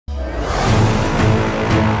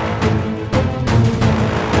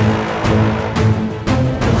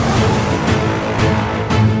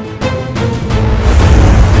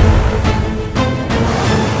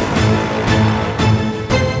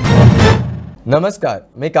नमस्कार,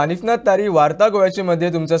 मी कानिफनाथ तारी वार्ता गोव्याची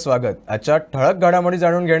मध्ये तुमचं स्वागत। आजच्या ठळक घडामोडी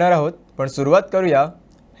जाणून घेणार आहोत, पण सुरुवात करूया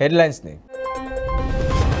हेडलाईन्सने।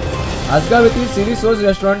 आसगाव येथील सिली सोर्स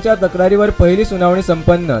रेस्टॉरंटच्या तक्रारीवर पहिली सुनावणी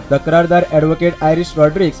संपन्न। तक्रारदार ॲडव्होकेट आयरिश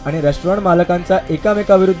रॉड्रिक्स आणि रेस्टॉरंट मालकांचा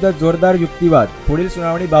एकामेकाविरुद्ध जोरदार युक्तिवाद। पुढील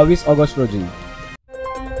सुनावणी 22 ऑगस्ट रोजी।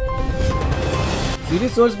 सिली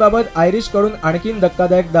सोर्स बाबत आयरिश कडून आणखीन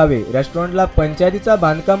धक्कादायक दावे। रेस्टॉरंटला पंचायतीचा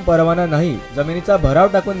बांधकाम परवाना नाही, जमिनीचा भराव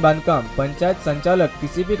टाकून बांधकाम। पंचायत संचालक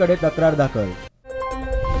TCP कडे तक्रार दाखल।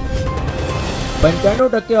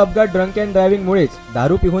 95% अपघात ड्रंक अँड ड्रायव्हिंग मुळेच।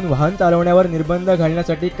 दारू पिऊन वाहन चालवण्यावर निर्बंध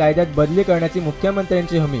घालण्यासाठी कायद्यात बदली करण्याची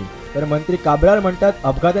मुख्यमंत्र्यांची हमी। तर मंत्री काब्राल म्हणतात,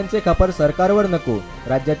 अपघातांचे खापर सरकारवर नको,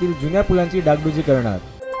 राज्यातील जुन्या पुलांची डागडुजी करणार।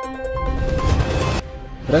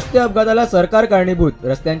 रस्ते अपघाताला सरकार कारणीभूत।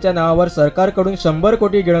 रस्त्यांच्या नावावर सरकारकडून 100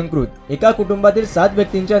 कोटी गिळंकृत। एका कुटुंबातील 7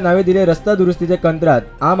 व्यक्तींच्या नावे दिले रस्ता दुरुस्तीचे कंत्राट।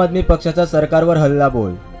 आम आदमी पक्षाचा सरकारवर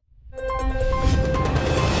हल्लाबोल।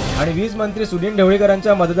 आणि वीज मंत्री सुनील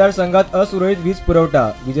ढवळीकरांच्या मतदारसंघात असुरळीत वीज पुरवठा।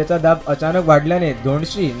 विजेचा दाब अचानक वाढल्याने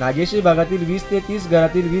धोंडशी नागेशी भागातील 20 ते 30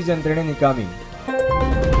 घरातील वीज यंत्रणे निकामी।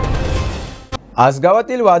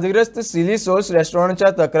 आसगावातील वादग्रस्त सिली सोर्स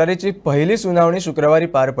रेस्टॉरंटच्या तक्रारीची पहिली सुनावणी शुक्रवारी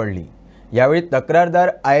पार पडली। यावेळी तक्रारदार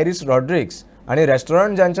आयरिश रॉड्रिक्स आणि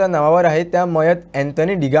रेस्टॉरंट ज्यांच्या नावावर आहे त्या मयत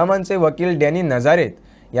अँथनी डिगामांचे वकील डॅनी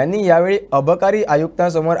नजारेत यांनी यावेळी अबकारी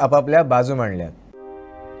आयुक्तांसमोर आपापल्या बाजू मांडल्या।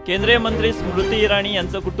 केंद्रीय मंत्री स्मृती इराणी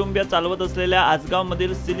यांचं कुटुंबीय चालवत असलेल्या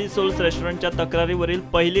आसगावमधील सिली सोर्स रेस्टॉरंटच्या तक्रारीवरील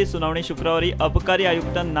पहिली सुनावणी शुक्रवारी अबकारी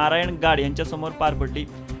आयुक्त नारायण गाड यांच्यासमोर पार पडली।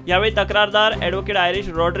 यावेळी तक्रारदार ॲडव्होकेट आयरिश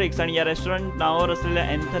रॉड्रिक्स आणि या रेस्टॉरंट नावावर असलेल्या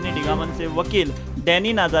अँथनी डिगामांचे वकील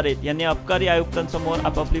डॅनी नाजारेत यांनी अबकारी आयुक्तांसमोर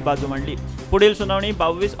आपापली बाजू मांडली। पुढील सुनावणी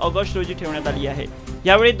 22 ऑगस्ट रोजी ठेवण्यात आली आहे।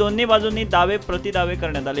 यावेळी दोन्ही बाजूंनी दावे प्रतिदावे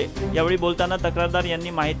करण्यात आले। यावेळी बोलताना तक्रारदार यांनी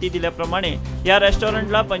माहिती दिल्याप्रमाणे या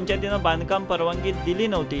रेस्टॉरंटला पंचायतीनं बांधकाम परवानगी दिली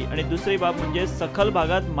नव्हती आणि दुसरी बाब म्हणजे सखल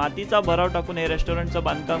भागात मातीचा भराव टाकून हे रेस्टॉरंटचं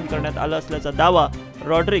बांधकाम करण्यात आलं असल्याचा दावा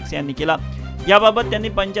रॉड्रिक्स यांनी केला। याबाबत त्यांनी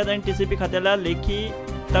पंचायत आणि TCP खात्याला लेखी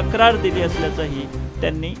तक्रार दिली असल्याचंही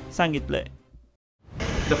त्यांनी सांगितलंय।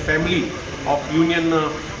 The family of Union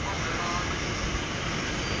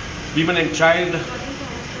Women and Child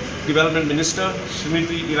Development Minister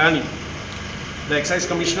Smriti Irani, the Excise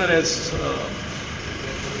Commissioner has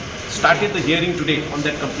started the hearing today on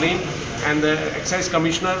that complaint, and the Excise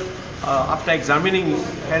Commissioner, after examining,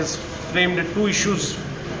 has framed 2 issues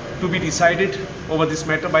to be decided over this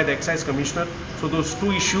matter by the Excise Commissioner. So those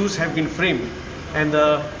 2 issues have been framed, and the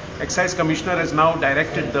Excise Commissioner has now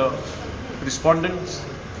directed the respondents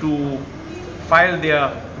to file their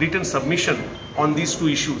written submission on these 2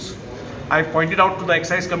 issues. I have pointed out to the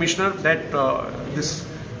Excise Commissioner that this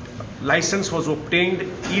license was obtained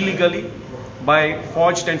illegally by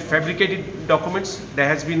forged and fabricated documents. There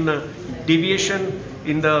has been a deviation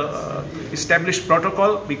in the established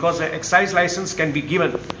protocol, because an excise license can be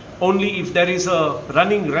given only if there is a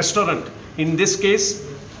running restaurant. In this case,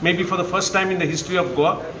 maybe for the first time in the history of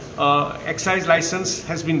Goa, excise license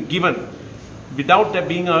has been given without there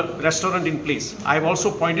being a restaurant in place. I have also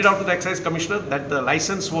pointed out to the Excise Commissioner that the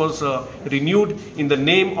license was renewed in the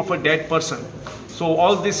name of a dead person. So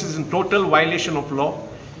all this is in total violation of law.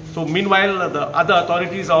 So meanwhile, the other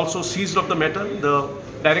authorities are also seized of the matter. The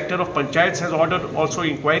Director of Panchayats has ordered also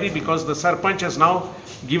inquiry, because the Sarpanch has now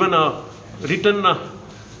given a written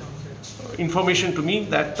information to me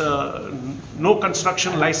that no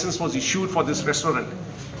construction license was issued for this restaurant.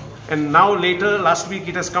 And now later, last week,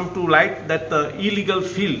 it has come to light that the illegal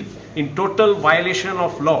field, in total violation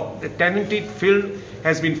of law, the tenanted field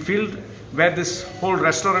has been filled where this whole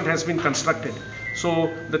restaurant has been constructed. So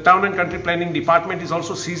the Town and Country Planning Department is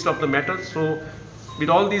also seized of the matter. So with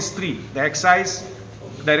all these 3, the Excise,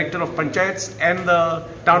 Director of Panchayats and the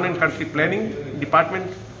Town and Country Planning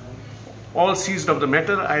Department, all seized of the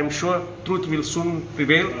matter, I am sure truth will soon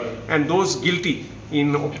prevail, and those guilty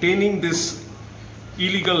in obtaining this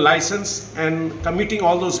illegal license and committing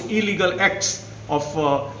all those illegal acts of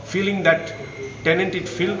filling that tenanted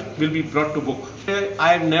field will be brought to book.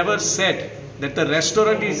 I have never said that the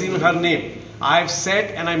restaurant is in her name. I have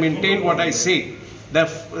said, and I maintain what I say, the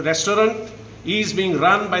restaurant is being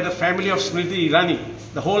run by the family of Smriti Irani.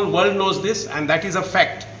 The whole world knows this, and that is a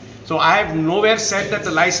fact. So I have nowhere said that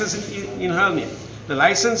the license is in her name. The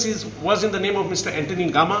license was in the name of Mr. Anthony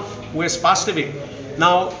Gama, who has passed away.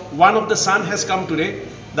 Now, one of the son has come today.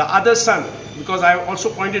 The other son, because I have also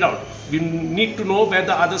pointed out, we need to know where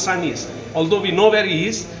the other son is. Although we know where he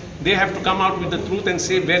is, they have to come out with the truth and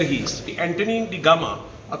say where he is. Anthony Gama,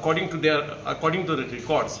 according to the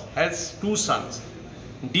records, has 2 sons,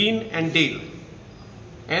 Dean and Dale,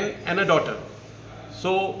 and a daughter.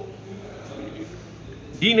 So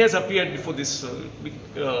Dean has appeared before this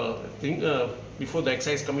before the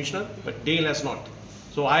Excise Commissioner, but Dale has not.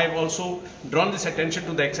 So I have also drawn this attention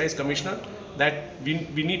to the Excise Commissioner that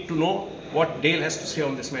we need to know what Dale has to say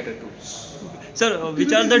on this matter too. Sir,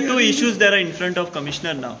 which are the two issues that are in front of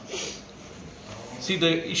Commissioner now? See,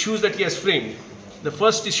 the issues that he has framed. The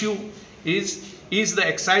first issue is the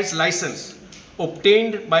excise license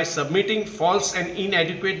obtained by submitting false and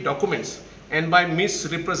inadequate documents and by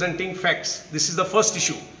misrepresenting facts. This is the first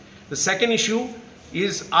issue. The second issue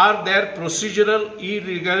is, are there procedural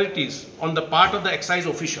irregularities on the part of the excise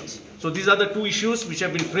officials? So these are the two issues which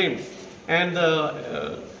have been framed, and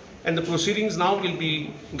the proceedings now will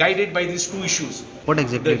be guided by these two issues. What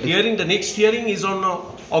exactly? The next hearing is on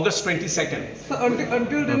August 22nd. So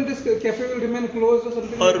until then, this cafe will remain closed or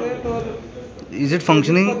something like that, or is it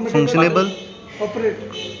functionable? Operate.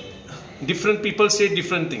 Different people say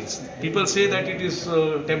different things. People say that it is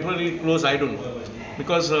temporarily closed. I don't know,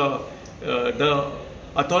 because the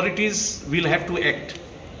authorities will have to act.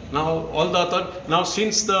 Now,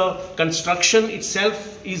 since the construction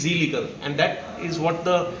itself is illegal, and that is what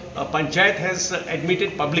the Panchayat has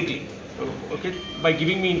admitted publicly, okay, by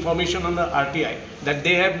giving me information on the RTI, that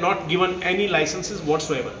they have not given any licenses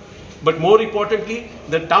whatsoever. But more importantly,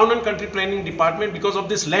 the Town and Country Planning Department, because of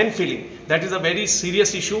this land filling, that is a very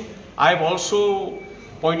serious issue. I have also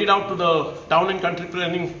pointed out to the Town and Country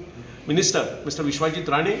Planning Minister, Mr. Vishwajit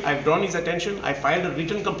Rane. I have drawn his attention. I filed a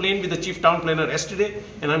written complaint with the Chief Town Planner yesterday,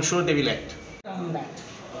 and I am sure they will act. On that,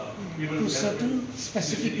 to certain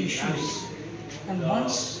specific issues, and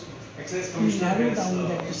once we narrow down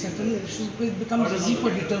that to certain issues, it becomes easy for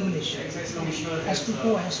determination as to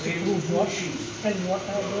who has to prove what and what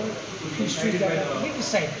are the issues that are to be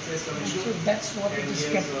decided. So that's what it is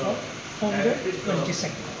kept for on the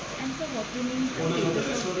 22nd. And so what remains the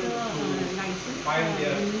status of the license,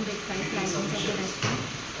 renewed excise license of the restaurant?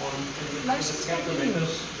 License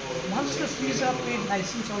continues. Once the fees are paid,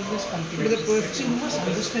 license always continues. So you must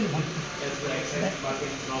understand one thing, that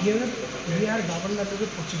here we are governed under the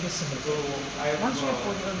Portuguese Civil Code. Once we are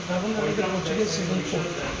governed under the Portuguese Civil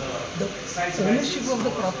Code, the ownership of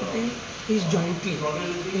the property is jointly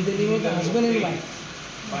in the name of the husband and wife.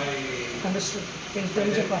 Understood? In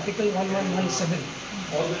terms of Article 1117.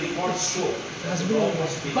 All the reports show Husband and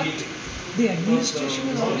wife. But the administration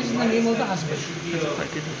is always in the name of the husband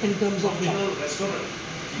in terms of law.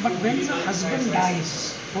 But when the husband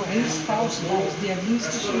dies or any spouse dies, the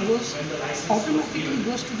administration automatically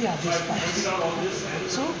goes to the other spouse.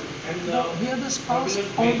 So here the spouse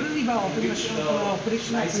already by operation of law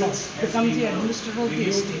becomes the administrator of the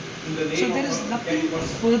estate. So there is nothing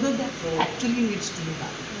further that actually needs to be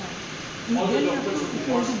done. And then you have to, if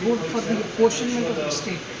you want to go for the apportionment of the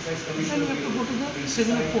estate, then you have to go to the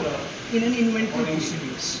civil court in an inventory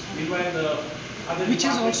proceedings, which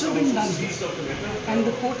has also been done here. And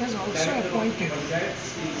the court has also appointed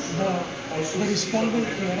the respondent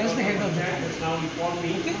here as the head of the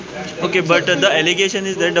family. Okay, but the allegation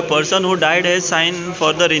is that the person who died has signed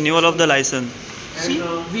for the renewal of the license. See,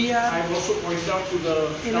 we are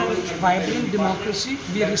in a vibrant democracy.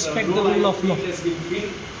 We respect the rule of law.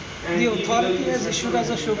 The authority has issued us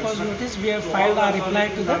a show cause notice. We have filed our reply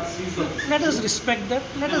to that. Let us respect that.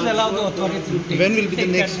 Let us allow the authority to take. When will be the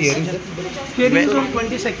next hearing? Hearing is on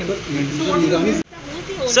 22nd.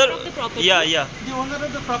 Sir, yeah. The owner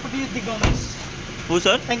of the property is the Gamas. Who,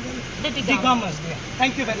 sir? The Gamas there.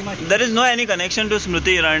 Thank you very much. There is no any connection to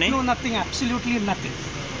Smriti Irani? No, nothing. Absolutely nothing.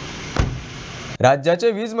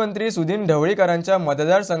 राज्याचे वीज मंत्री सुधीन ढवळीकरांच्या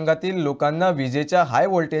मतदारसंघातील लोकांना विजेच्या हाय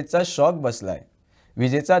व्होल्टेजचा shock बसलाय.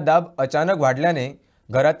 विजेचा दाब अचानक वाढल्याने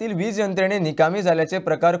घरातील वीज यंत्रणे निकामी झाल्याचे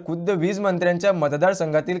प्रकार खुद्द वीज मंत्र्यांच्या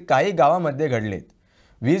मतदारसंघातील काही गावांमध्ये घडलेत.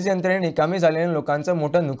 वीज यंत्रणे निकामी झाल्याने लोकांचं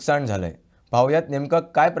मोठं नुकसान झालंय. पाहुयात नेमका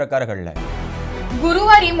काय प्रकार घडलाय.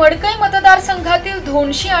 गुरुवारी मडकई मतदारसंघातील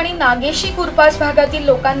धोणशी आणि नागेशी कुरपास भागातील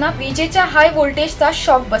लोकांना विजेच्या हाय व्होल्टेजचा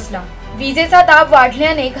शॉक बसला. विजेचा दाब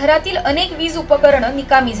वाढल्याने घरातील अनेक वीज उपकरणं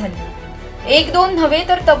निकामी झाली. एक दोन नव्हे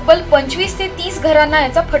तर तब्बल 25 ते 30 घरांना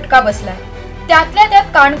याचा फटका बसला. त्यातल्या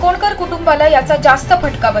त्यात काणकोणकर कुटुंबाला याचा जास्त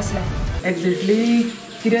फटका बसला. एक्झॅक्टली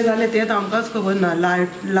कितें जालें तें आमकांच खबर ना. लायट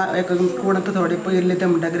कोण आतां थोडे पयले ते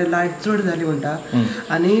म्हणटा कितें लायट चड जाली म्हणटा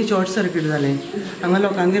आनी शॉर्ट सर्कीट जालें. हांगा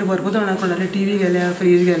लोकांगेर भरपूर जाणां कोणाले टीव्ही गेल्या,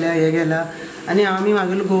 फ्रीज गेल्या, हे गेल्या आनी आमी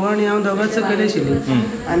म्हागेलो घोव आनी हांव दोगांच सकयल आशिल्लीं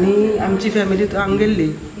आनी आमची फॅमिली हांगा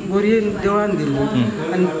गेल्ली बरी देवळान दिल्ली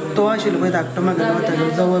आनी तो आशिल्लो पळय धाकटो म्हागेलो वतालो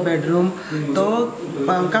जवळ बेडरूम तो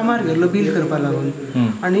कामार गेल्लो बील करपा लागून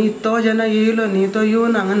आनी तो जेन्ना येयलो न्ही तो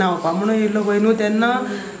येवन हांगा न्हांवपा म्हणून येयल्लो पळय न्हू तेन्ना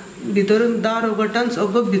भितर दार उगडटान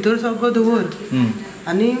सगळो भितर सगळो धुंवर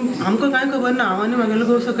आनी आमकां कांय खबर ना. हांव आनी म्हागेलो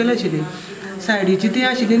घोव सकयल आशिल्ली सायडीची ती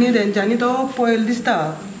आशिल्ली न्ही तेंच्यांनी तो पळयलो दिसता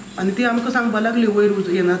आनी ती आमकां सांगपाक लागली वयर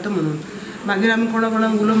येनात म्हणून. मागीर आमी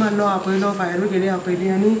कोणाक उलो मारलो, आपयलो, फायर ब्रिगेडी आपयली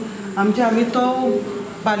आनी आमी तो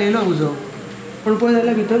पालयलो उजो. पूण पळय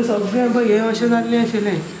जाल्यार भितर सगळें पळय हें अशें जाल्लें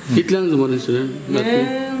आशिल्लें. कितल्यांक सुमार हें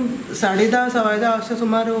 10:30 सव्वा अशें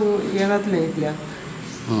सुमार हें जातलें इतल्या.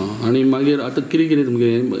 आनी मागीर आतां कितें तुमगे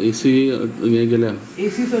एसी हें गेल्या?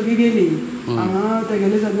 एसी सगळी गेली. हांगा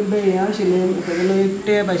तेगेलें सगळें हें आशिल्लें, तेगेलो एक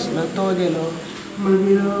टॅब आशिल्लो तो गेलो.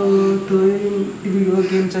 मागीर थंय विडिओ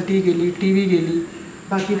गेम्साची गेली, टीव्ही गेली.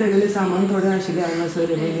 बाकी तेगेलें सामान थोडें आशिल्लें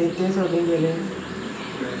हांगासर तें सगळें गेलें.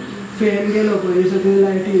 फॅन गेलो पळय, सगळी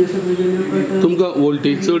लायटी सगळी गेल्यो. तुमकां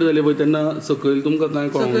वोल्टेज चड जाले पळय तेन्ना सकयल तुमकां कांय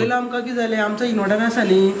कळना? सकयल आमकां कितें जालें, आमचो इन्वर्टर आसा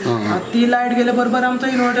न्ही, ती लायट गेल्या बरोबर आमचो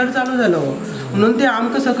इन्वर्टर चालू जालो. म्हणून ते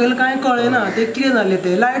आमकां सकयल कांय कळना ते कितें जालें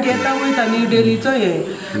तें. लायट येता वयता न्ही डेलीचो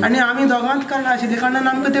हें, आनी आमी दोगांच कारण आशिल्ले कारणान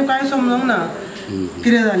आमकां तें कांय समजूंक ना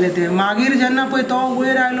कितें जालें तें. मागीर जेन्ना पळय तो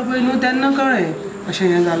वयर आयलो पळय न्हू तेन्ना कळ्ळें अशें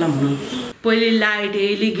हें जालां म्हणून. पयलीं लायट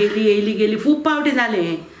येयली गेली खूब फावटी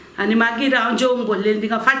जालें. आनी मागीर हांव जेवंक बोल्लें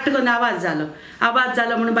तिका फाट्ट करून आवाज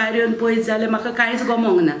जालो म्हणून भायर येवन पळयत जाल्यार म्हाका कांयच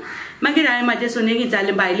गमोंक ना. मागीर हांवें म्हाजे सुनेक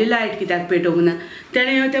विचारलें भायली लायट कित्याक पेटोवंक ना.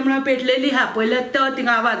 तेणें तें म्हणून पेटलेली आहा पयल्यार तो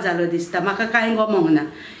तिका आवाज जालो दिसता, म्हाका कांय गमोंक ना.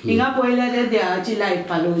 हिंगा पळयल्यार ते देवाची लायट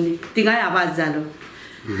पालोवली, तिगाय आवाज जालो.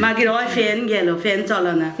 मागीर हय फॅन गेलो, फॅन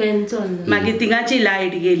चलना. मागीर तिगाची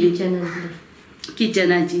लायट गेली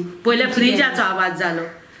किचनाची. पयल्यार फ्रिजाचो आवाज जालो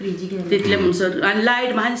तितले म्हणसर. आनी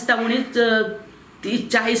लायट म्हाका दिसता उणीच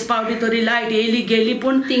 30-40 फावटी तरी लायट येयली गेली,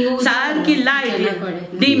 पूण सारकी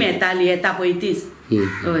लायट डीम येता पळय तीच.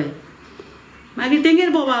 हय मागीर तेंगेर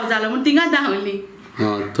बोवाव जालो म्हूण तिंगा धांवली.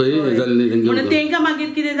 म्हणून तेंकां मागीर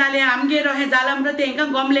कितें जालें, आमगेर हें जालां म्हणून तेंकां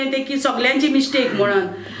गमलें तें की सगल्यांची मिस्टेक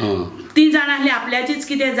म्हणून. ती जाण आसली आपल्याचीच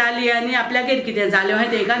कितें जाली आनी आपल्यागेर कितें जालें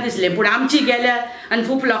हें तेंकां दिसलें. पूण आमची गेल्या आनी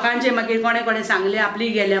खूब लोकांचे मागीर कोणें सांगलें आपली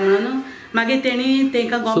गेल्या म्हणून. मागीर तेणी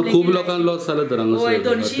तेंकां गमलें. खूब लोकांक लॉस जालो तर हांगा. हय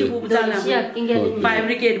 200 खूब जालां. फायर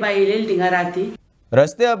ब्रिगेड बाय येयलेली थिंगा राती.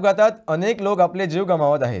 रस्ते अपघातात अनेक लोक आपले जीव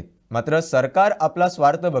गमावत आहेत, मात्र सरकार आपला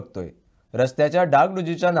स्वार्थ बघतोय. रस्त्याच्या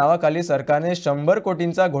डागडुजीच्या नावाखाली सरकारने 100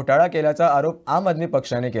 कोटींचा घोटाळा केल्याचा आरोप आम आदमी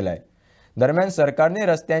पक्षाने केलाय. दरम्यान सरकारने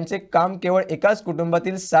रस्त्यांचे काम केवळ एकाच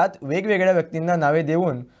कुटुंबातील 7 वेगवेगळ्या व्यक्तींना नावे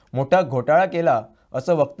देऊन मोठा घोटाळा केला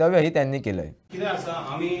असं वक्तव्यही त्यांनी केलंय. कितें आसा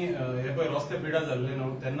आमी हे पळय रस्ते पिड्या जाल्ले न्हू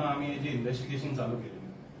तेन्ना आमी हेजी इन्व्हेस्टिगेशन चालू केलें.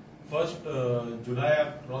 1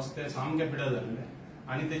 जुलयाक रस्ते सामके पिड्या जाल्ले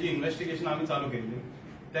आनी तेजी इन्व्हेस्टिगेशन आमी चालू केल्ली.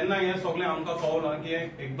 तेन्ना हें सगळें आमकां कळना की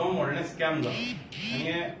एकदम व्हडलें स्कॅम जाला आनी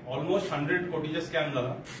हें ऑलमोस्ट 100 कोटीचें स्कॅम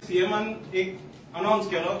जाला. सीएमान एक अनाउन्स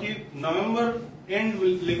केलो की नोव्हेंबर एंड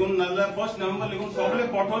लेगून नाजाल्यार 1 नोव्हेंबर लेगून सगळे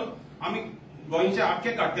पोर्टल आमी गोंयचे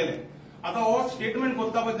आख्खे काडटले. आतां हो स्टेटमेंट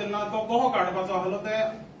करता पळय तेन्ना तो कसो काडपाचो आसलो ते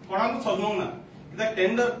कोणाकूच समजूंक ना. कित्याक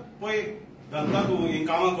टेंडर पळय घालता तूं ही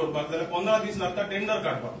कामां करपाक जाल्यार 15 दीस लागता टेंडर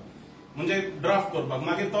काडपाक, म्हणजे ड्राफ्ट करपाक.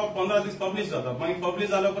 मागीर तो 15 दीस पब्लीश जाता. मागीर पब्लीश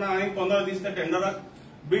जाल्या उपरांत आनी 15 दीस त्या टेंडराक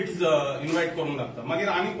बिड्स इन्वायट करूंक लागता. मागीर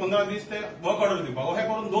आनी 15 दीस ते वर्क ऑर्डर दिवपाक. अशें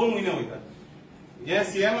करून 2 म्हयने वयतात. हे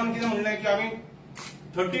सीएमान कितें म्हणलें की आमी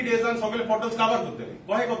 30 डेजान सगळे पोर्टल्स काबार करतले.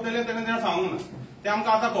 कशें करतले तेणें सांगूंक ना. ते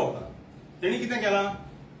आमकां आतां कळटा. तेणी कितें केलां,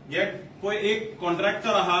 हे पळय एक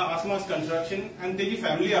कॉन्ट्रॅक्टर आहा आसमास कन्स्ट्रक्शन आनी तेजी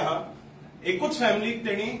फॅमिली आहा. एकूच फॅमिलीक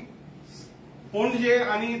तेणी पणजे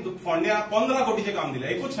आनी फोंड्या 15 कोटीचें काम दिलें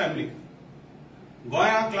एकूच फॅमिलीक.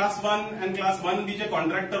 गोंया क्लास 1 आनी क्लास 1B जे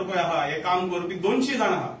कॉन्ट्रॅक्टर पळय आहा हे काम करपी 200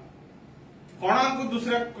 जाण आहा. कोणाकूच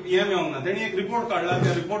दुसऱ्याक हें मेळोंक ना. तेणी एक रिपोर्ट काडला.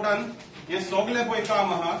 त्या रिपोर्टान हें सगळें पळय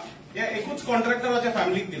काम आहा हे एकूच कॉन्ट्रॅक्टराच्या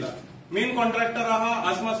फॅमिलीक दिला. मेन कॉन्ट्रॅक्टर आहा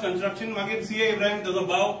आसमास कन्स्ट्रक्शन, मागीर सीए इब्राहिम तेजो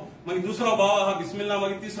भाव, मागीर दुसरो भाव आहा बिस्मिल्ला,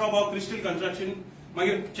 मागीर तिसरो भाव क्रिस्टल कन्स्ट्रक्शन,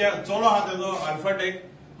 मागीर चलो आहा तेजो अल्फाटेक,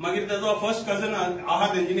 मागीर तेजो फर्स्ट कजन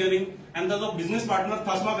आहात इंजिनियरिंग आनी तेजो बिझनेस पार्टनर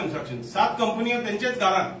थास्मा कन्स्ट्रक्शन. 7 कंपनी तेंचेच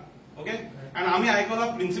घरान. ओके. आनी आमी आयकलां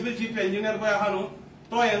प्रिन्सिपल चीफ इंजिनियर पळय आहा न्हू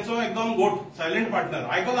तो हेंचो एकदम गोट सायलेंट पार्टनर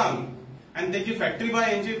आयकलां आमी. आनी तेजी फॅक्टरी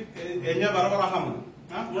बाय हेंच्या बरोबर आहा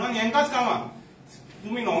म्हणून हेंकाच कामां.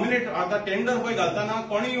 तुम्ही नॉमिनेट आता टेंडर पळय घालतना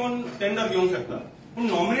कोणी येवन टेंडर घेवंक शकता, पूण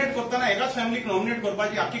नॉमिनेट करतना एकाच फॅमिलीक नॉमिनेट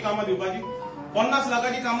करपाची आख्खी कामां दिवपाची 50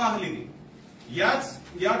 लाखाची कामां आसली ती.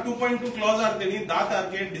 या 2.2 क्लॉजार तेणी 10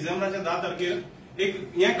 तारखेर डिसेंबराच्या 10 तारखेर एक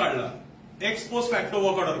हें काडला, एक्सपोज फॅक्टो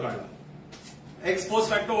वर्क ऑर्डर काडला. एक्सपोज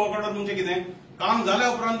फॅक्टो वर्क ऑर्डर म्हणजे कितें, काम जाल्या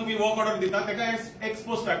उपरांत तुम्ही वर्क ऑर्डर दिता तेका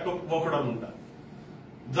एक्सपोज फॅक्टो वर्क ऑर्डर म्हणटा.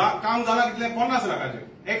 काम जाला कितले 50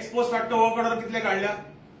 लाखाचे. एक्सपोज फॅक्टो वर्क ऑर्डर कितले काडल्या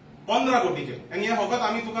 15 कोटीचे. आनी हे फकत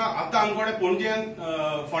आमी तुका आतां आमकडे पणजे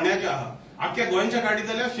आनी फोंड्याचे आहा. आख्ख्या गोंयच्या काडी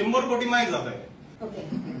जाल्यार 100 कोटी मायक जाता. ओके.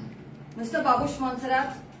 मिस्टर बाबूश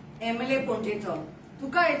मोन्सरात, MLA पणजेचो,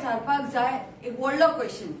 तुका विचारपाक जाय एक व्हडलो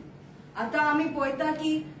क्वेश्चन. आता आम्ही पळयता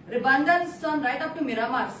की रिबांदार सन रायट अप टू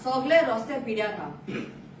मिरामार सगळे रस्ते पिड्यार हा.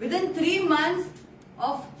 Within 3 months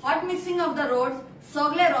of hot mixing of the roads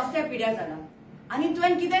सगळे रस्ते पिड्यार जाला. आणि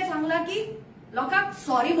तुवें कितें सांगला की लोकांक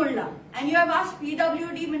सॉरी म्हणला and you have asked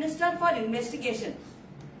PWD minister for investigation.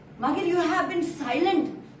 मागीर you have bin silent.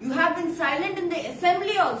 You have been silent in the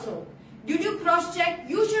assembly also. Did you cross-check?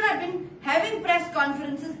 You should have been having press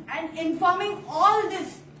conferences and informing all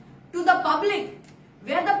this to the public,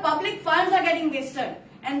 where the public funds are getting wasted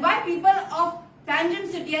and why people of Tangent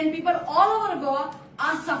City and people all over Goa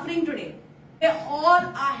are suffering today. They all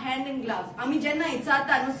are hand in gloves. Ami jenna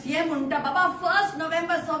ichata no CM unta baba 1st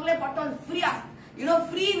November sagle petrol free,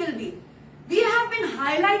 free will be. We have been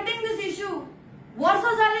highlighting this issue. वर्ष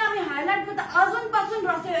झाले आम्ही highlight करता अजूनपासून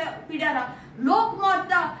रस्ते पिड्यारा. लोक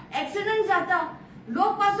मरता, accident जाता,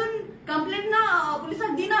 लोक पासून कंप्लेंट ना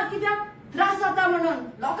पुलिसाक दिना कित्याक त्रास जाता म्हणून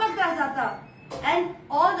लोकांक त्रास जाता. And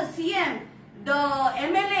all the CM, the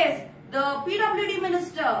MLAs, the PWD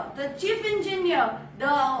minister, the chief engineer, the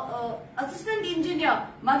assistant engineer,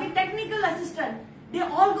 मागीर technical assistant, they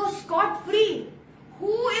all go Scott free.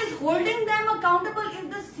 Who is holding them accountable if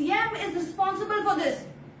the CM is responsible for this?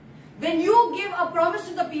 When you give a promise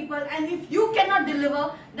to the people and if you cannot deliver,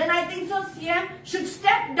 then I think so CM should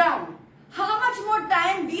step down. How much more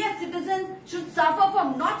time we as citizens should suffer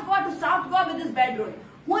from North Goa to South Goa with this bad road?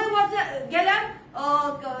 Who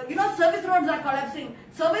was service roads are collapsing.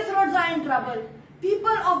 Service roads are in trouble.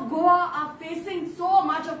 People of Goa are facing so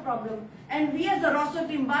much of problem. And we as the roster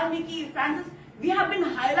team, Balmiki, Francis, we have been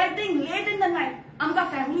highlighting late in the night. Amka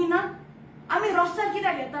family na? आम्ही roster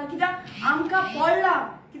कित्याक येता? कित्याक आमकां पडला.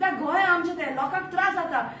 कित्याक गोंय आमचें तें लोकांक त्रास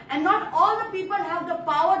जाता. And not all the people have the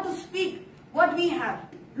power to speak what we have.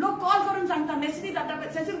 लोक कॉल करून सांगता, मेसेज जाता,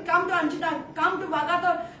 Cecil come to Anchita, come to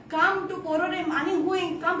Vagator, come to कोरोरेम आनी हुंय,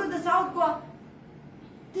 come to the south Goa.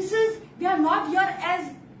 This is we R not here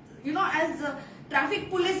age traffic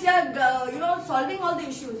police या solving all the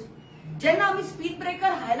issues. जेन्ना आमी speed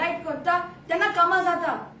breaker highlight करता तेन्ना कामां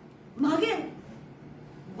जाता. मागीर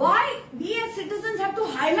why we as citizens have to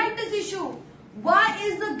highlight this issue? Why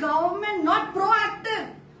is the government not proactive?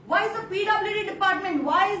 Why is the PWD department?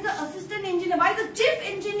 Why is the assistant engineer? Why is the chief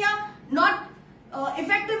engineer not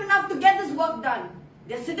effective enough to get this work done?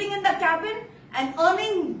 They're sitting in the cabin and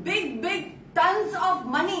earning big tons of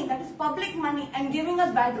money, that is public money, and giving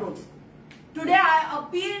us bad roads. Today I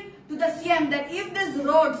appeal to the CM that if these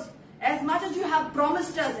roads, as much as you have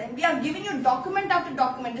promised us, and we are giving you document after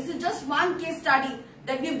document, this is just one case study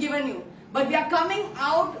that we've given you, but we are coming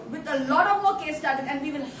out with a lot of more case studies and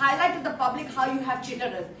we will highlight to the public how you have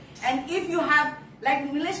cheated us. And if you have, like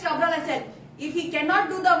Nilesh Kabral has said, if he cannot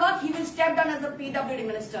do the work, he will step down as the PWD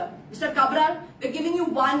minister. Mr. Kabral, we're giving you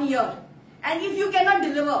 1 year. And if you cannot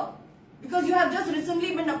deliver, because you have just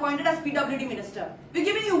recently been appointed as PWD minister, we're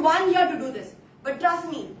giving you 1 year to do this. But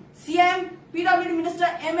trust me, CM, PWD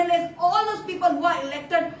minister, MLAs, all those people who are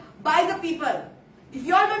elected by the people, if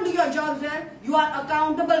you all don't do your jobs well, you are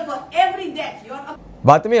accountable for every death.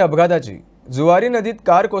 बातमी अपघाताची. जुवारी नदीत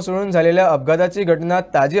car कोसळून झालेल्या अपघाताची घटना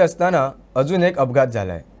ताजी असताना अजून एक अपघात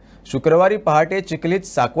झालाय. शुक्रवारी पहाटे चिखलीत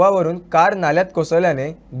साकवावरून कार नाल्यात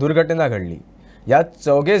कोसळल्याने दुर्घटना घडली. यात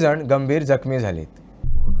 4 जण गंभीर जखमी झालेत.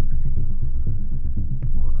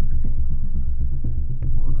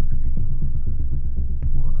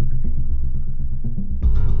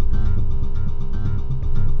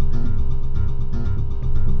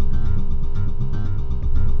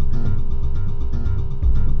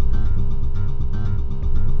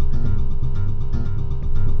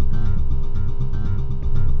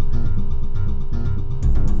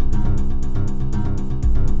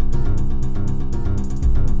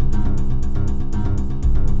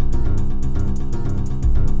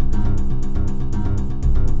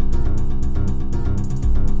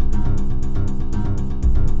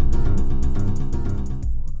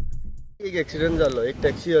 एक एक्सिडेंट जालो. एक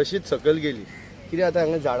टॅक्सी अशीच सकयल गेली. कितें आता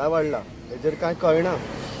हांगा झाडां वाडला हेजेर कांय कळना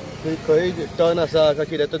खंय टर्न आसा काय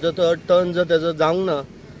कितें. तो टर्न जर तेजो जावंक ना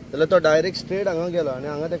जाल्यार तो डायरेक्ट स्ट्रेट हांगा गेलो आनी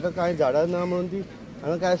हांगा ताका कांय झाडां ना म्हणून ती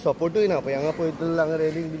हांगा कांय सपोर्टूय ना पळय. हांगा पळयतलो हांगा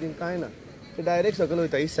रेलिंग बिलिंग कांय ना. ते डायरेक्ट सकयल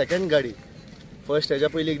वयता. ही सेकंड गाडी. फर्स्ट हेज्या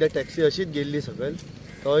पयलीं एकदां टॅक्सी अशीच गेल्ली सकयल.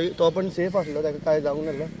 तो पण सेफ आसलो, ताका कांय जावंक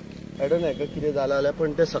नासलो. आय डोंट नो हाका कितें जालां जाल्यार.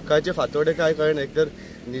 पण ते सकाळचे फातोडे कांय कळना. एक तर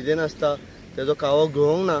न्हिदेन आसता, तेजो कावो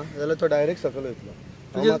घेवंक ना जाल्यार तो डायरेक्ट सकयल वयतलो.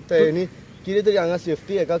 हांव मागता हेणी कितें तरी हांगा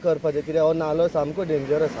सेफ्टी हेका करपाचें. कित्याक हो नालो सामको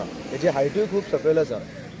डेंजर आसा. हेची हायटूय खूब सकयल आसा.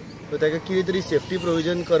 सो ताका कितें तरी सेफ्टी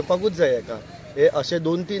प्रोविजन करपाकूच जाय हेका. हे अशें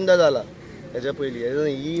 2-3दा जाला हेच्या पयलीं.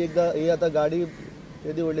 ही आतां गाडी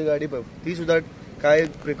येदी व्हडली गाडी पळय ती सुद्दां कांय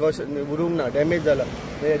प्रिकॉशन उरूंक ना, डॅमेज जाला.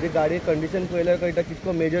 हेजी गाडी कंडिशन पळयल्यार कळटा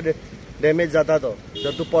कितको मेजर डॅमेज जाता तो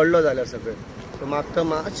जर तूं पडलो जाल्यार सगळें. सो म्हाका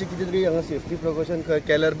मातशें कितें तरी हांगा सेफ्टी प्रिकॉशन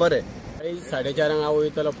केल्यार बरें. 4:30 हांव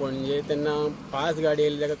वयतलो पणजे तेन्ना फास्ट गाडी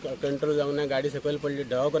येयली ताका कंट्रोल जावंक ना, गाडी सकयल पडली.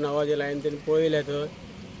 ढवकन आवाज येयला आनी तेणी पळयलें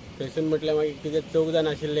थंयसून म्हटल्यार मागीर कितें 4 जाण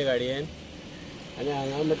आशिल्ले गाडयेन आनी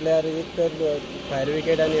हांगा म्हटल्यार एक तर फायर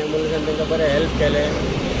ब्रिगेड आनी एम्बुलन्सान तांकां बरें हेल्प केलें.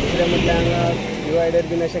 दुसरें म्हटल्यार हांगा डिवायडर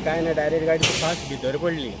बीन अशें कांय ना, डायरेक्ट गाडी फास्ट भितर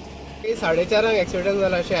पडली. 4:30 एक्सिडेंट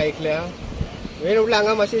जाला अशें आयकल्या. मेन म्हटल्यार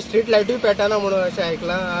हांगा मातशी स्ट्रीट लायटूय पेटना म्हणून अशें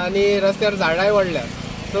आयकलां आनी रस्त्यार झाडांय वाडल्या.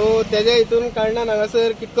 सो तेज्या हितून कारणान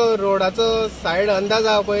हांगासर कितको रोडाचो सायड अंदाज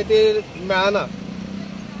आहा पळय ती मेळना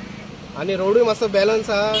आनी रोडूय मातसो बॅलन्स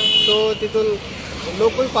आहा. सो तितून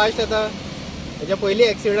लोकूय फास्ट येता. हेच्या पयलीं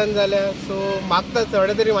एक्सिडंट जाल्या. सो मागता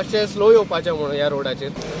थोडे तरी मातशें स्लो येवपाचें म्हणून ह्या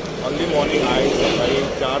रोडाचेर. अर्ली मॉर्निंग आयज सकाळी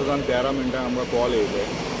 4:13 हांगा कॉल येयले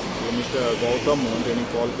की मिस्टर गौतम म्हणून तेणी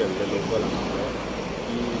कॉल केल्ले लोकल हांगा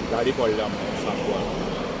की गाडी पडल्या म्हणून सांगवार.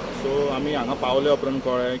 सो आमी हांगा पावले उपरांत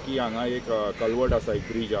कळ्ळें की हांगा एक कल्वर्ट आसा, एक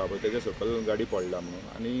ब्रीज आहा पळय तेजे सकयल गाडी पडल्या म्हणून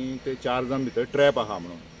आनी ते 4 जाण भितर ट्रॅप आहा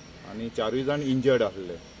म्हणून आनी 4 जाण इंजर्ड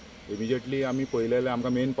आसले. इमिजिएटली आमी पळयलेले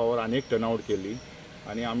आमकां मेन पावर आनी एक टर्न आवट केली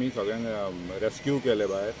आनी आमी सगळ्यांक रेस्क्यू केले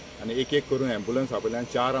भायर आनी एक एक करून एम्बुलन्स आपयले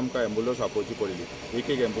आनी 4 आमकां एम्बुलन्स आपोवची पडली. एक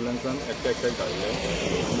एम्बुलन्सान एकट्याक काडले.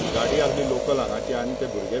 गाडी आसली लोकल हांगाची आनी ते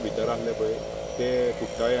भुरगे भितर आसले पळय ते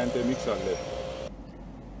कुट्टाळे आनी ते मिक्स आसले.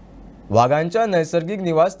 वाघांच्या नैसर्गिक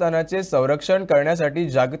निवासस्थानाचे संरक्षण करण्यासाठी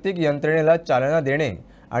जागतिक यंत्रणेला चालना देणे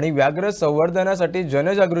आणि व्याघ्र संवर्धनासाठी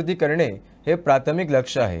जनजागृती करणे हे प्राथमिक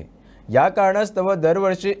लक्ष्य आहे. या कारणास्तव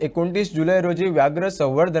दरवर्षी 29 जुलै रोजी व्याघ्र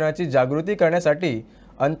संवर्धनाची जागृती करण्यासाठी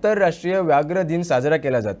आंतरराष्ट्रीय व्याघ्र दिन साजरा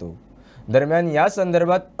केला जातो. दरम्यान या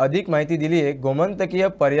संदर्भात अधिक माहिती दिली आहे गोमंतकीय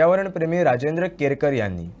पर्यावरणप्रेमी राजेंद्र केरकर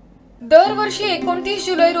यांनी. दरवर्षी 29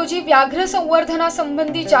 जुलै रोजी व्याघ्र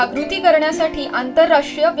संवर्धनासंबंधी जागृती करण्यासाठी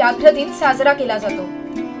आंतरराष्ट्रीय व्याघ्र दिन साजरा केला जातो.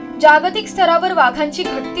 जागतिक स्तरावर वाघांची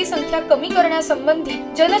घटती संख्या कमी करण्यासंबंधी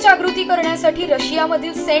जनजागृती करण्यासाठी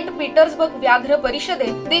रशियामधील सेंट पीटर्सबर्ग व्याघ्र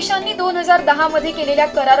परिषदेत देशांनी 2010 मध्ये केलेल्या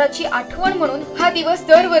कराराची आठवण म्हणून हा दिवस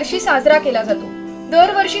दरवर्षी साजरा केला जातो.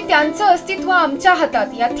 दरवर्षी त्यांचं अस्तित्व आमच्या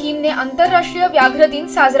हातात या थीमने आंतरराष्ट्रीय व्याघ्र दिन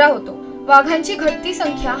साजरा होतो. वाघांची घटती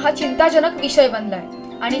संख्या हा चिंताजनक विषय बनलाय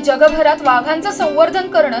आणि जगभरात वाघांचं संवर्धन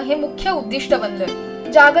करणं हे मुख्य उद्दिष्ट बनलंय.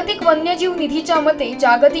 जागतिक वन्यजीव निधीच्या मते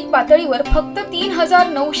जागतिक पातळीवर फक्त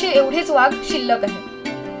 3900 एवढेच वाघ शिल्लक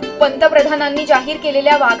आहेत. पंतप्रधानांनी जाहीर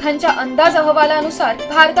केलेल्या वाघांच्या अंदाज अहवालानुसार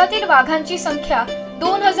भारतातील वाघांची संख्या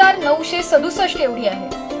 2967 एवढी आहे.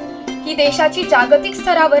 ही देशाची जागतिक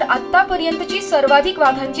स्तरावर आतापर्यंतची सर्वाधिक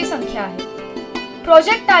वाघांची संख्या आहे.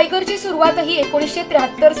 प्रोजेक्ट टायगरची सुरुवातही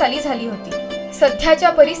 1973 साली झाली होती. सध्याच्या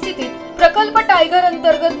परिस्थितीत प्रकल्प टायगर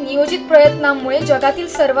अंतर्गत नियोजित प्रयत्नांमुळे जगातील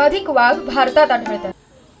सर्वाधिक वाघ भारतात आढळतात.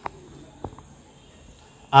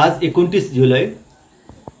 आज 29 जुलै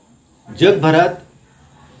जगभरात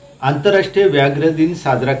आंतरराष्ट्रीय व्याघ्र दिन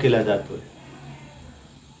साजरा केला जातोय.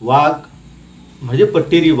 वाघ म्हणजे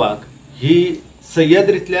पट्टेरी वाघ ही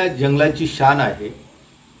सह्याद्रीतल्या जंगलाची शान आहे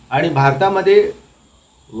आणि भारतामध्ये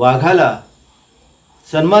वाघाला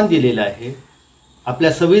सन्मान दिलेला आहे.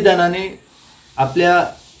 आपल्या संविधानाने आपल्या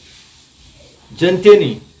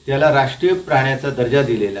जनतेने त्याला राष्ट्रीय प्राण्याचा दर्जा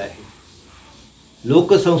दिलेला आहे.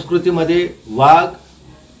 लोकसंस्कृतीमध्ये वाघ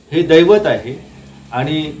हे दैवत आहे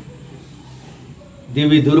आणि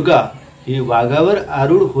देवी दुर्गा ही वाघावर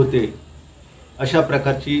आरूढ होते अशा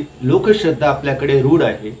प्रकारची लोकश्रद्धा आपल्याकडे रूढ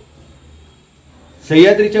आहे.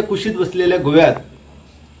 सह्याद्रीच्या कुशीत बसलेल्या गोव्यात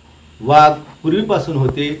वाघ पूर्वीपासून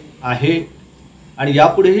होते, आहे आणि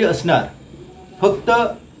यापुढेही असणार. फक्त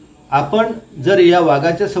आपण जर या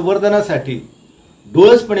वाघाच्या संवर्धनासाठी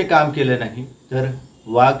डोळसपणे काम केलं नाही तर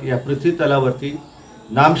वाघ या पृथ्वी तलावरती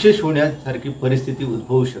नामशेष होण्यासारखी परिस्थिती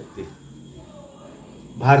उद्भवू शकते.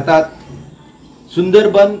 भारतात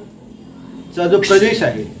सुंदरबनचा जो प्रदेश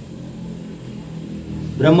आहे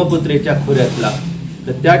ब्रह्मपुत्रेच्या खोऱ्यातला,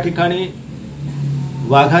 तर त्या ठिकाणी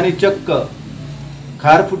वाघाने चक्क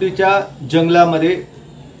खारफुटीच्या जंगलामध्ये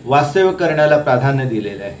वास्तव्य करण्याला प्राधान्य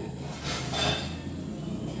दिलेले आहे.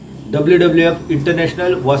 WWF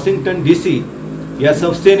इंटरनॅशनल वॉशिंग्टन DC या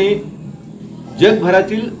संस्थेने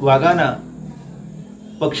जगभरातील वाघांना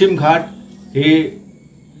पश्चिम घाट हे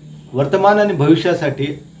वर्तमान आणि भविष्यासाठी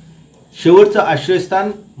शेवटचं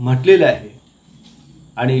आश्रयस्थान म्हटलेलं आहे.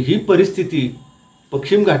 आणि ही परिस्थिती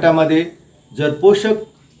पश्चिम घाटामध्ये जर पोषक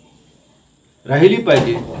राहिली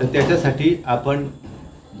पाहिजे तर त्याच्यासाठी आपण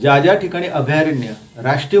ज्या ज्या ठिकाणी अभयारण्य,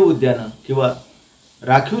 राष्ट्रीय उद्यानं किंवा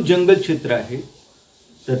राखीव जंगल क्षेत्र आहे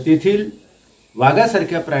तर तेथील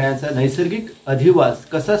वाघासारख्या प्राण्याचा नैसर्गिक अधिवास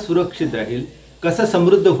कसा सुरक्षित राहील, कसा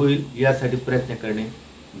समृद्ध होईल यासाठी प्रयत्न करणे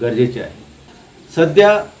गरजेचे आहे.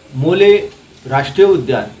 सध्या मोले राष्ट्रीय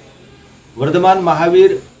उद्यान वर्धमान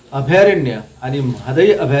महावीर अभयारण्य आणि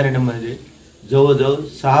म्हादई अभयारण्यामध्ये जवळजवळ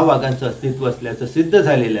 6 वाघांचं अस्तित्व असल्याचं सिद्ध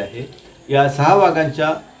झालेलं आहे। या 6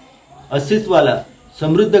 वाघांच्या अस्तित्वाला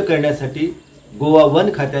समृद्ध करण्यासाठी गोवा वन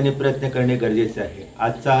खात्याने प्रयत्न करणे गरजेचे आहे।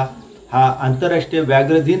 आजचा हा आंतरराष्ट्रीय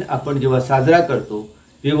व्याघ्र दिन आपण जेव्हा साजरा करतो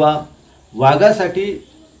तेव्हा वाघासाठी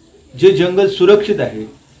जे जंगल सुरक्षित आहे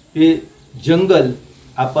ते जंगल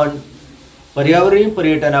आपण पर्यावरणीय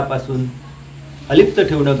पर्यटनापासून अलिप्त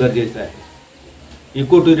ठेवणं गरजेचं आहे।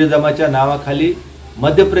 इको टुरिझमाच्या नावाखाली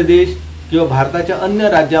मध्य प्रदेश किंवा भारताच्या अन्य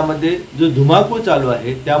राज्यामध्ये जो धुमाकूळ चालू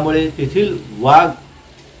आहे त्यामुळे तेथील वाघ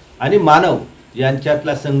आणि मानव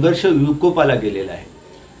यांच्यातला संघर्ष विकोपाला गेलेला आहे।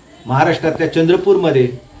 महाराष्ट्रातल्या चंद्रपूरमध्ये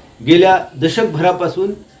गेल्या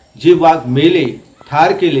दशकभरापासून जे वाघ मेले,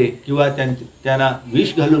 ठार केले किंवा त्यांना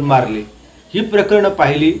विष घालून मारले ही प्रकरणं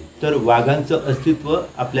पाहिली तर वाघांचं अस्तित्व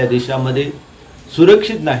आपल्या देशामध्ये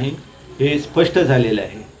सुरक्षित नाही हे स्पष्ट झालेलं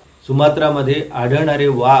आहे। सुमात्रामध्ये आढळणारे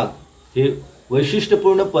वाघ हे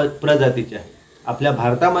वैशिष्ट्यपूर्ण प्रजातीचे आहेत। आपल्या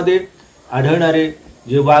भारतामध्ये आढळणारे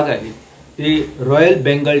जे वाघ आहेत ते रॉयल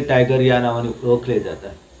बेंगल टायगर या नावाने ओळखले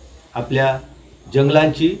जातात। आपल्या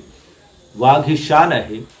जंगलांची वाघ ही शान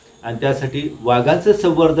आहे आणि त्यासाठी वाघांचं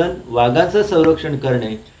संवर्धन, वाघांचं संरक्षण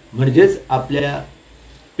करणे म्हणजेच आपल्या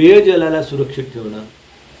पेयजलाला सुरक्षित ठेवणं,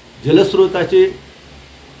 जलस्रोताचे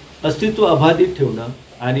अस्तित्व अबाधित ठेवणं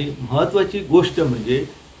आणि महत्त्वाची गोष्ट म्हणजे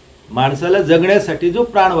माणसाला जगण्यासाठी जो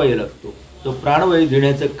प्राणवायू लागतो तो प्राणवायू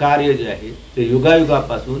देण्याचं कार्य जे आहे ते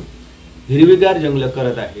युगायुगापासून हिरवीगार जंगलं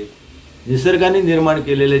करत आहेत। निसर्गाने निर्माण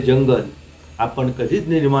केलेले जंगल आपण कधीच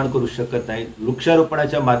निर्माण करू शकत नाही।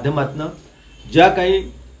 वृक्षारोपणाच्या माध्यमातून ज्या काही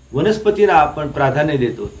वनस्पतींना आपण प्राधान्य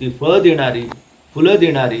देतो ती फळं देणारी, फुलं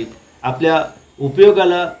देणारी, आपल्या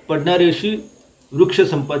उपयोगाला पडणारी अशी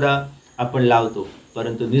वृक्षसंपदा आपण लावतो,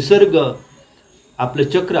 परंतु निसर्ग आपलं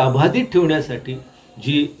चक्र अबाधित ठेवण्यासाठी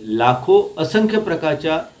जी लाखो असंख्य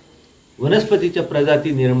प्रकारच्या वनस्पतीच्या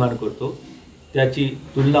प्रजाती निर्माण करतो त्याची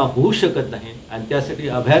तुलना होऊ शकत नाही आणि त्यासाठी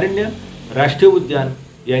अभयारण्य, राष्ट्रीय उद्यान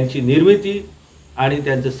यांची निर्मिती आणि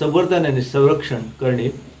त्यांचं संवर्धन आणि संरक्षण करणे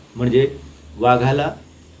म्हणजे वाघाला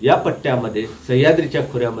या पट्ट्यामध्ये, सह्याद्रीच्या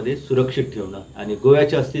खोऱ्यामध्ये सुरक्षित ठेवणं आणि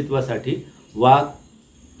गोव्याच्या अस्तित्वासाठी वाघ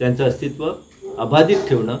त्यांचं अस्तित्व अबाधित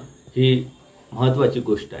ठेवणं ही महत्त्वाची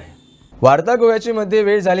गोष्ट आहे। वार्ता गोव्याची मध्ये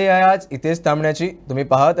वेळ झाली आहे आज इथेच थांबण्याची। तुम्ही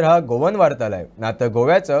पाहत राहा गोवन वार्ता लाईव्ह, नातं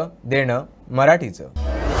गोव्याचं, देणं मराठीचं।